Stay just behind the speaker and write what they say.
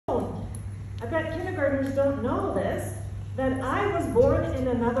bet kindergartners don't know this, that I was born in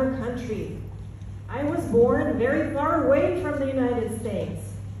another country. I was born very far away from the United States.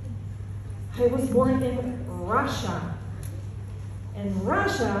 I was born in Russia. And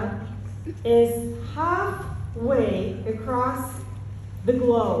Russia is halfway across the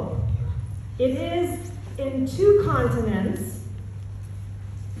globe. It is in 2 continents.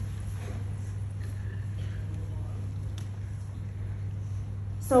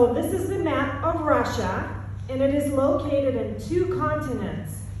 So this is the map of Russia, and it is located in 2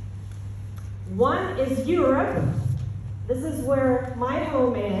 continents. One is Europe. This is where my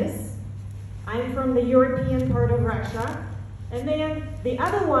home is. I'm from the European part of Russia. And then the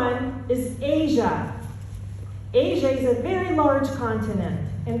other one is Asia. Asia is a very large continent,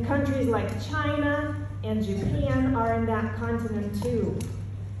 and countries like China and Japan are in that continent too.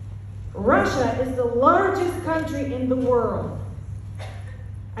 Russia is the largest country in the world.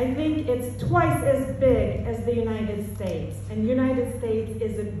 I think it's twice as big as the United States, and the United States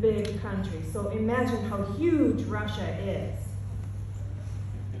is a big country, so imagine how huge Russia is.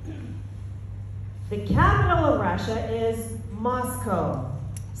 The capital of Russia is Moscow.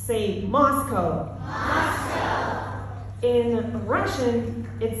 Say Moscow. Moscow. In Russian,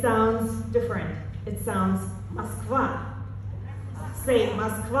 it sounds different. It sounds Moskva. Say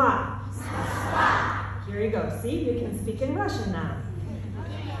Moskva. Moskva. Here you go. See, you can speak in Russian now.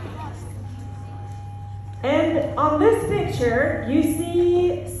 And on this picture, you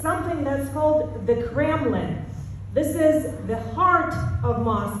see something that's called the Kremlin. This is the heart of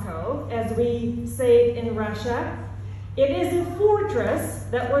Moscow, as we say it in Russia. It is a fortress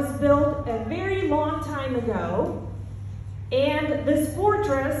that was built a very long time ago. And this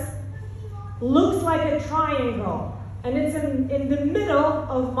fortress looks like a triangle. And it's in the middle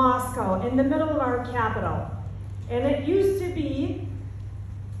of Moscow, in the middle of our capital. And it used to be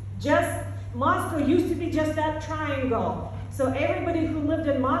Moscow used to be just that triangle. So everybody who lived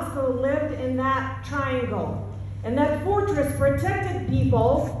in Moscow lived in that triangle. And that fortress protected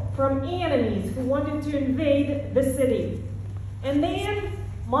people from enemies who wanted to invade the city. And then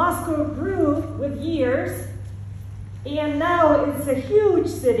Moscow grew with years, and now it's a huge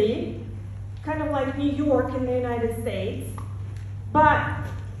city, kind of like New York in the United States. But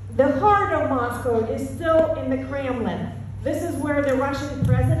the heart of Moscow is still in the Kremlin. This is where the Russian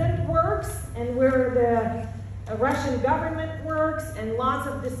president works, and where the Russian government works, and lots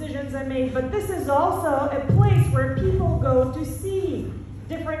of decisions are made. But this is also a place where people go to see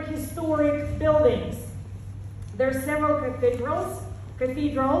different historic buildings. There are several cathedrals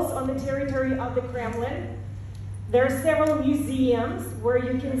on the territory of the Kremlin. There are several museums where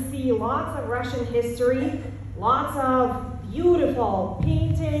you can see lots of Russian history, lots of beautiful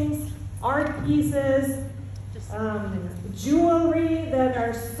paintings, art pieces, jewelry that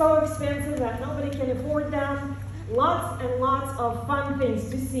are so expensive that nobody can afford them. Lots and lots of fun things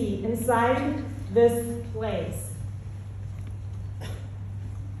to see inside this place.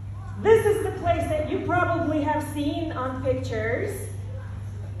 This is the place that you probably have seen on pictures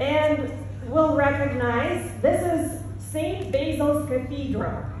and will recognize. This is St. Basil's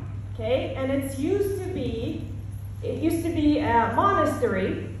Cathedral, okay? And it used to be a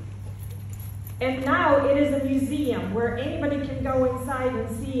monastery. And now it is a museum where anybody can go inside and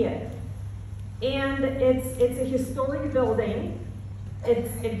see it. And it's a historic building.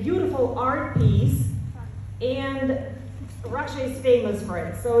 It's a beautiful art piece. And Russia is famous for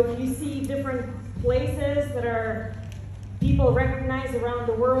it. So if you see different places that are people recognize around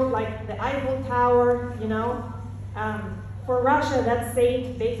the world, like the Eiffel Tower, you know, for Russia, that's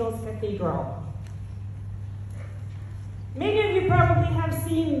St. Basil's Cathedral. Many of you probably have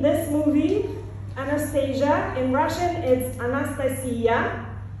seen this movie, Anastasia. In Russian, it's Anastasia.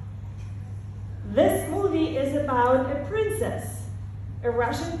 This movie is about a princess, a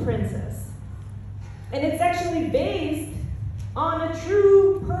Russian princess. And it's actually based on a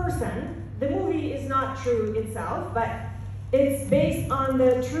true person. The movie is not true itself, but it's based on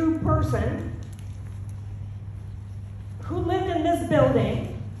the true person who lived in this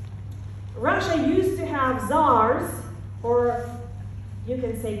building. Russia used to have czars, or you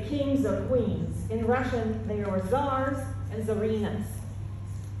can say kings or queens. In Russian, there were czars and tsarinas.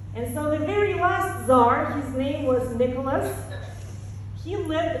 And so the very last czar, his name was Nicholas, he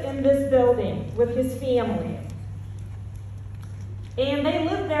lived in this building with his family. And they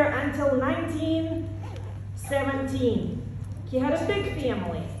lived there until 1917. He had a big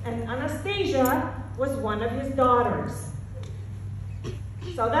family, and Anastasia was one of his daughters.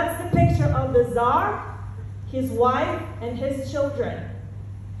 So that's the picture of the czar, his wife, and his children.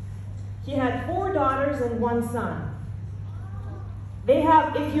 He had 4 daughters and 1 son. They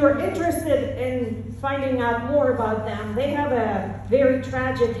have, if you're interested in finding out more about them, they have a very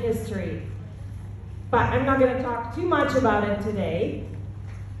tragic history. But I'm not going to talk too much about it today.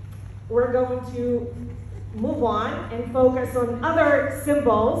 We're going to move on and focus on other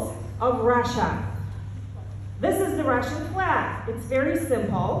symbols of Russia. This is the Russian flag. It's very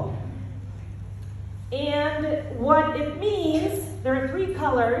simple. And what it means, there are 3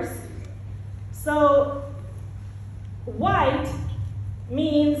 colors. So white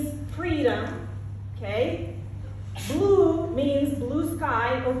means freedom, okay? Blue means blue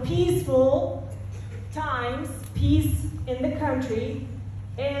sky or peaceful times, peace in the country.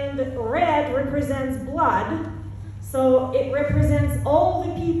 And red represents blood. So it represents all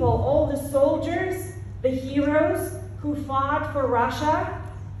the people, all the soldiers, the heroes who fought for Russia.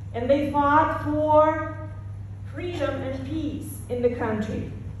 And they fought for freedom and peace in the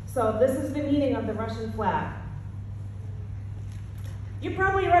country. So this is the meaning of the Russian flag. You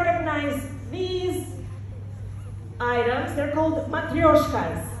probably recognize these items. They're called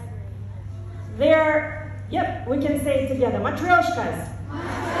matryoshkas. They're, yep, we can say it together. Matryoshkas.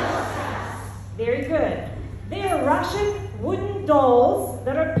 Matryoshkas. Very good. They are Russian wooden dolls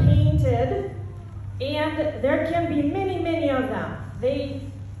that are painted, and there can be many, many of them. They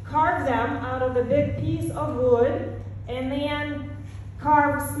carve them out of a big piece of wood, and then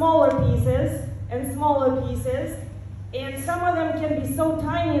carve smaller pieces and smaller pieces, and some of them can be so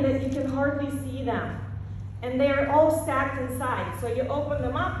tiny that you can hardly see them. And they're all stacked inside. So you open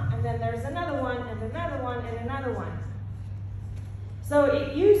them up, and then there's another one, and another one, and another one. So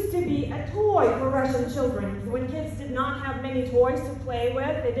it used to be a toy for Russian children. When kids did not have many toys to play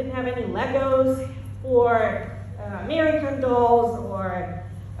with, they didn't have any Legos or American dolls or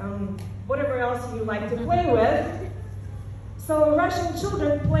whatever else you like to play with. So Russian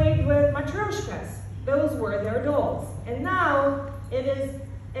children played with matryoshkas. Those were their dolls. And now it is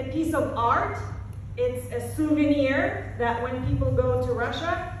a piece of art. It's a souvenir that when people go to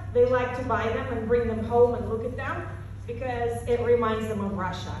Russia, they like to buy them and bring them home and look at them because it reminds them of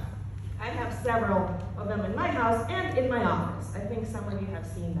Russia. I have several of them in my house and in my office. I think some of you have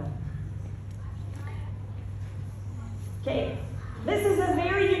seen them. Okay. This is a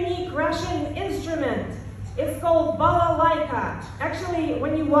very unique Russian instrument. It's called balalaika. Actually,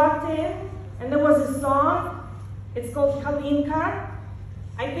 when you walked in and there was a song, it's called Kalinka.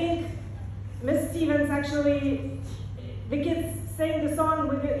 I think Miss Stevens actually, the kids sang the song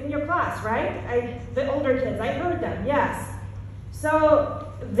in your class, right? The older kids, I heard them, yes. So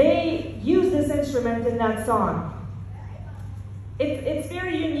they use this instrument in that song. It's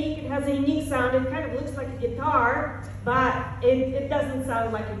very unique. It has a unique sound. It kind of looks like a guitar, but it doesn't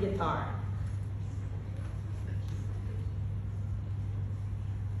sound like a guitar.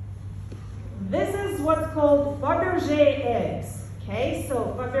 This is what's called Fabergé eggs. Okay,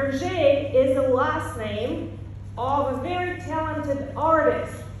 so Fabergé is the last name of a very talented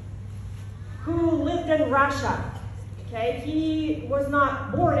artist who lived in Russia. Okay, he was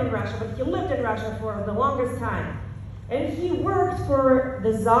not born in Russia, but he lived in Russia for the longest time. And he worked for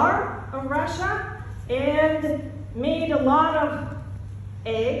the Tsar of Russia and made a lot of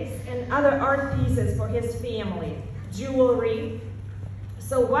eggs and other art pieces for his family, jewelry.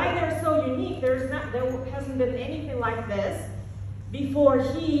 So why they're so unique, there hasn't been anything like this before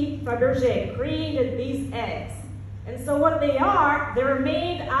he, Fabergé, created these eggs. And so what they are, they're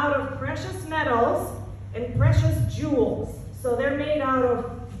made out of precious metals and precious jewels. So they're made out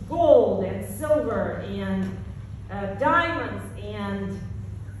of gold and silver and diamonds and,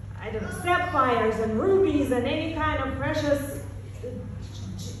 I don't know, sapphires and rubies and any kind of precious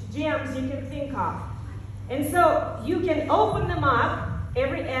gems you can think of. And so you can open them up,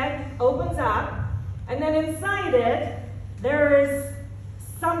 every egg opens up, and then inside it, there is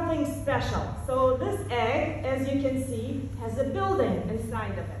something special. So this egg, as you can see, has a building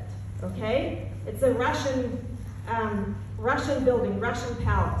inside of it, okay? It's a Russian building, Russian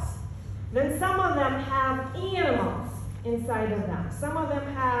palace. Then some of them have animals inside of them. Some of them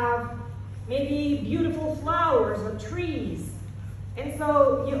have maybe beautiful flowers or trees. And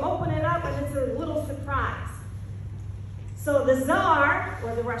so you open it up and it's a little surprise. So the Tsar,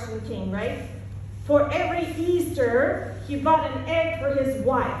 or the Russian king, right? For every Easter, he bought an egg for his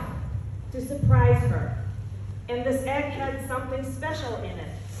wife to surprise her. And this egg had something special in it.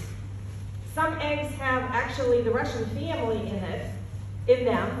 Some eggs have actually the Russian family in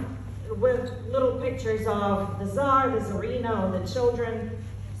them, with little pictures of the Tsar, the Tsarina, or the children.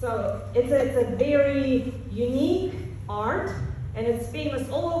 So it's a very unique art, and it's famous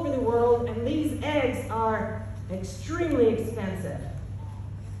all over the world, and these eggs are extremely expensive.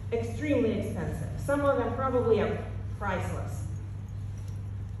 Extremely expensive. Some of them probably are priceless.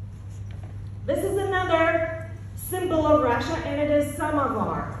 This is another symbol of Russia, and it is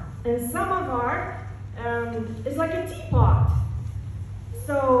samovar. And samovar is like a teapot.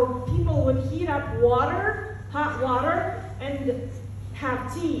 So people would heat up water, hot water, and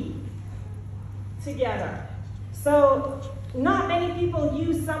have tea together. So not many people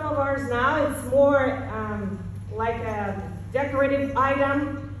use samovars now. It's more like a decorative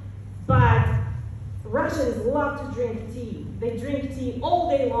item, but Russians love to drink tea. They drink tea all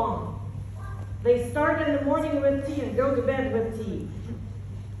day long. They start in the morning with tea and go to bed with tea.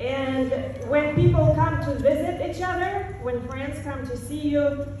 And when people come to visit each other, when friends come to see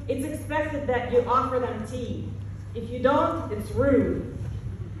you, it's expected that you offer them tea. If you don't, it's rude.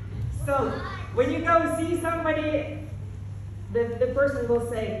 So when you go see somebody, the person will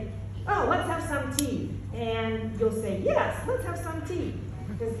say, oh, let's have some tea. And you'll say, yes, let's have some tea.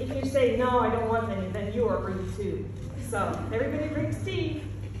 Because if you say, no, I don't want any, then you are rude too. So everybody drinks tea.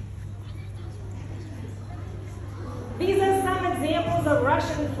 These are some examples of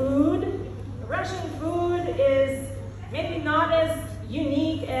Russian food. Russian food is maybe not as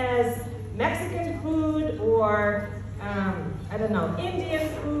unique as Mexican food or, I don't know, Indian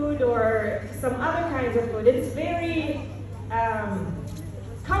food or some other kinds of food. It's very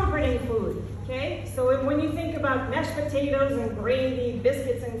comforting food, okay? So when you think about mashed potatoes and gravy,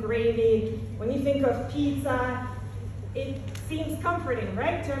 biscuits and gravy, when you think of pizza, it seems comforting,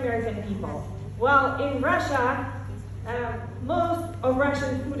 right, to American people. Well, in Russia, most of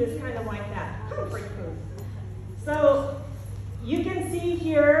Russian food is kind of like that, comfort food. So you can see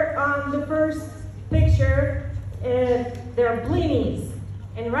here on the first picture, there are blinis.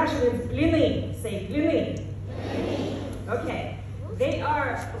 In Russian, it's blini. Say blini. Okay. They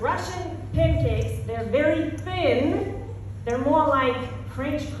are Russian pancakes. They're very thin. They're more like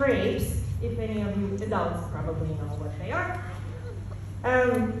French crepes, if any of you adults probably know what they are.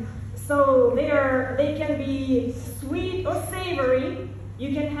 So they can be sweet or savory.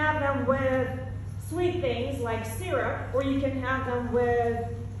 You can have them with sweet things like syrup, or you can have them with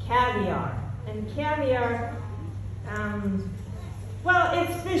caviar. And caviar, well,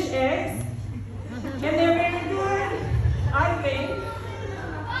 it's fish eggs, and they're very good, I think.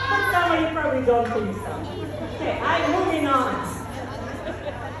 But some of you probably don't think so. Okay, I'm moving on.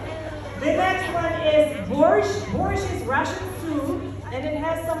 The next one is borscht. Borscht is Russian soup. And it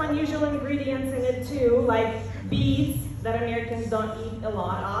has some unusual ingredients in it too, like beets that Americans don't eat a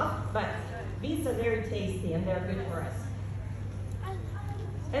lot of, but beets are very tasty and they're good for us.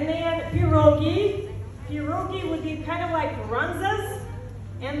 And then pierogi. Pierogi would be kind of like ranzas,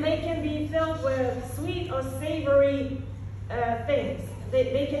 and they can be filled with sweet or savory things.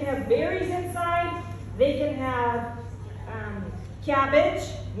 They can have berries inside, they can have cabbage,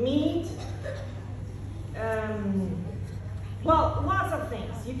 meat, well, lots of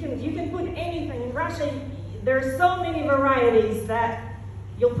things. You can put anything. In Russia, there are so many varieties that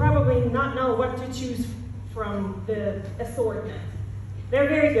you'll probably not know what to choose from the assortment. They're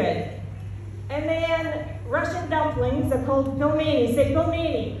very good. And then Russian dumplings are called pelmeni. Say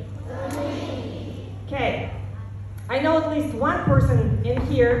pelmeni. Okay. I know at least one person in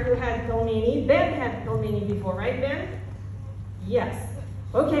here who had pelmeni. Ben had pelmeni before, right, Ben? Yes.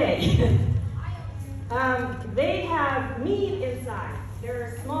 Okay. They have meat inside.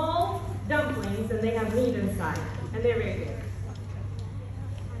 They're small dumplings and they have meat inside. And they're very good.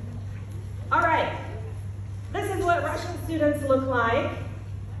 All right. This is what Russian students look like.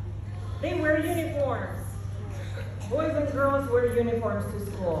 They wear uniforms. Boys and girls wear uniforms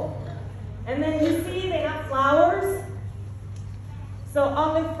to school. And then you see they have flowers. So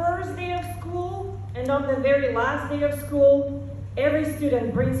on the first day of school and on the very last day of school, every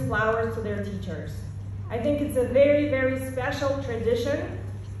student brings flowers to their teachers. I think it's a very, very special tradition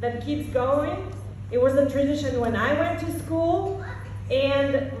that keeps going. It was a tradition when I went to school,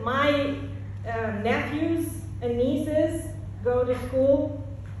 and my nephews and nieces go to school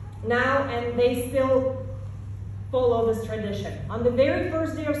now, and they still follow this tradition. On the very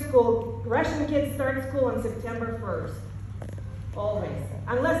first day of school, Russian kids start school on September 1st, always.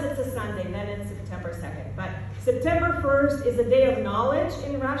 Unless it's a Sunday, then it's September 2nd. But September 1st is a day of knowledge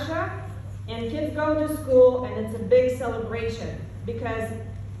in Russia. And kids go to school, and it's a big celebration because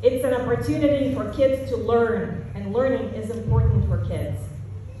it's an opportunity for kids to learn, and learning is important for kids.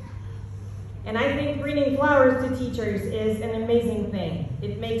 And I think bringing flowers to teachers is an amazing thing.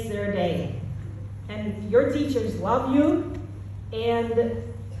 It makes their day. And your teachers love you, and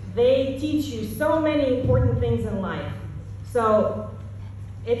they teach you so many important things in life. So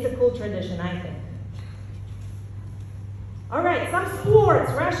it's a cool tradition, I think. All right, some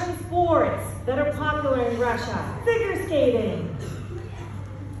sports, Russian sports that are popular in Russia. Figure skating.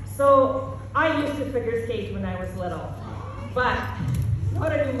 So to figure skate when I was little, but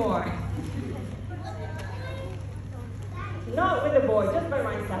not anymore. Not with a boy, just by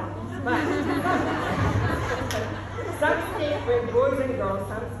myself. But some skate with boys and girls,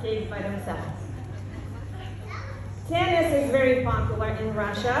 some skate by themselves. Tennis is very popular in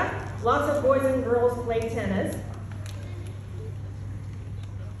Russia. Lots of boys and girls play tennis.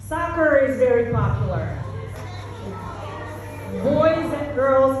 Soccer is very popular. Boys and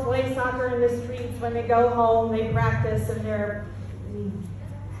girls play soccer in the streets. When they go home, they practice, and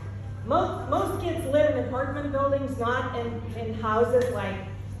most kids live in apartment buildings, not in houses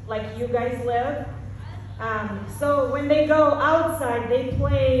like you guys live. So when they go outside, they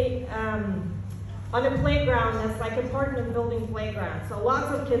play on a playground that's like apartment building playground. So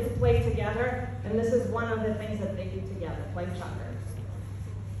lots of kids play together, and this is one of the things that they do together, play soccer.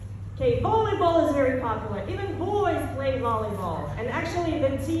 Okay, volleyball is very popular. Even boys play volleyball. And actually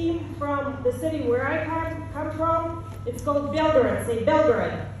the team from the city where I come from, it's called Belgorod. Say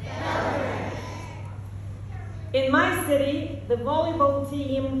Belgorod. Belgorod. In my city, the volleyball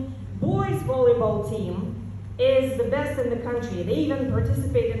team, boys volleyball team, is the best in the country. They even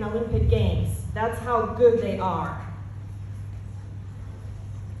participate in Olympic Games. That's how good they are.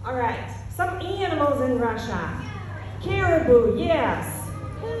 All right, some animals in Russia. Caribou, yes.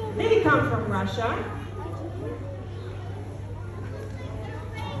 They come from Russia.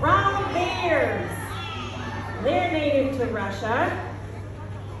 Brown bears. They're native to Russia.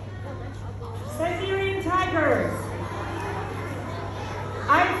 Siberian tigers.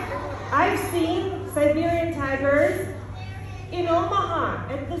 I've seen Siberian tigers in Omaha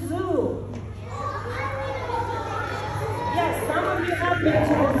at the zoo. Yes, some of you have been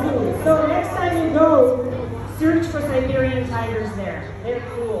to the zoo. So next time you go, search for Siberian tigers there. They're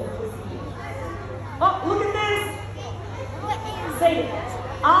cool to see. Oh, look at this. Say it.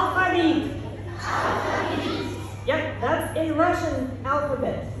 Alphabet. Alphabet. Yep, that's in Russian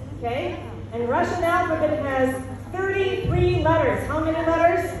alphabet. Okay? And Russian alphabet has 33 letters. How many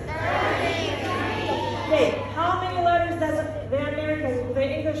letters? 33. Okay, how many letters does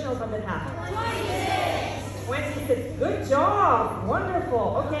the English alphabet have? 26. 26. Good job.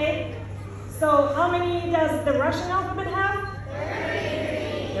 Wonderful. Okay. So how many does the Russian alphabet have?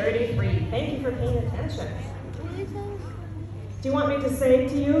 33. 33. Thank you for paying attention. Do you want me to say it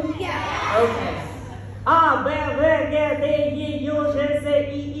to you? Yeah. Okay. A, B, V, G, D, E, U, G, Z,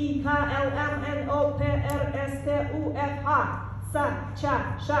 I, K, L, M, N, O, P, R, S, T, U, F, H, С, Ч,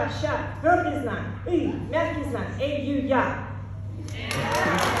 Ш, Щ, твердый знак, И, мягкий знак, Э, Ю, Я.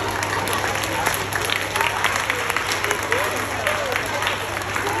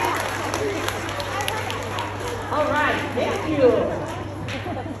 All right, thank you.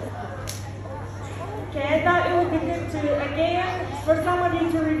 Okay, I thought it would be good to, again, for some of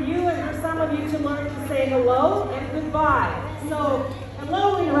you to review and for some of you to learn to say hello and goodbye. So,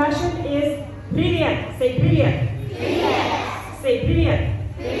 hello in Russian is привет. Say привет. Привет. Say привет.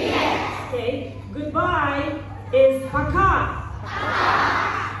 Привет. Okay, goodbye is пока.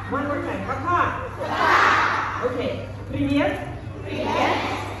 Пока. One more time, пока. Пока. Okay, привет. Привет.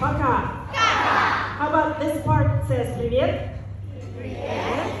 Пока. Пока. How about this part says привет?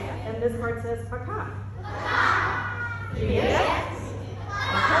 Привет. And this part says пока. Пока. Привет.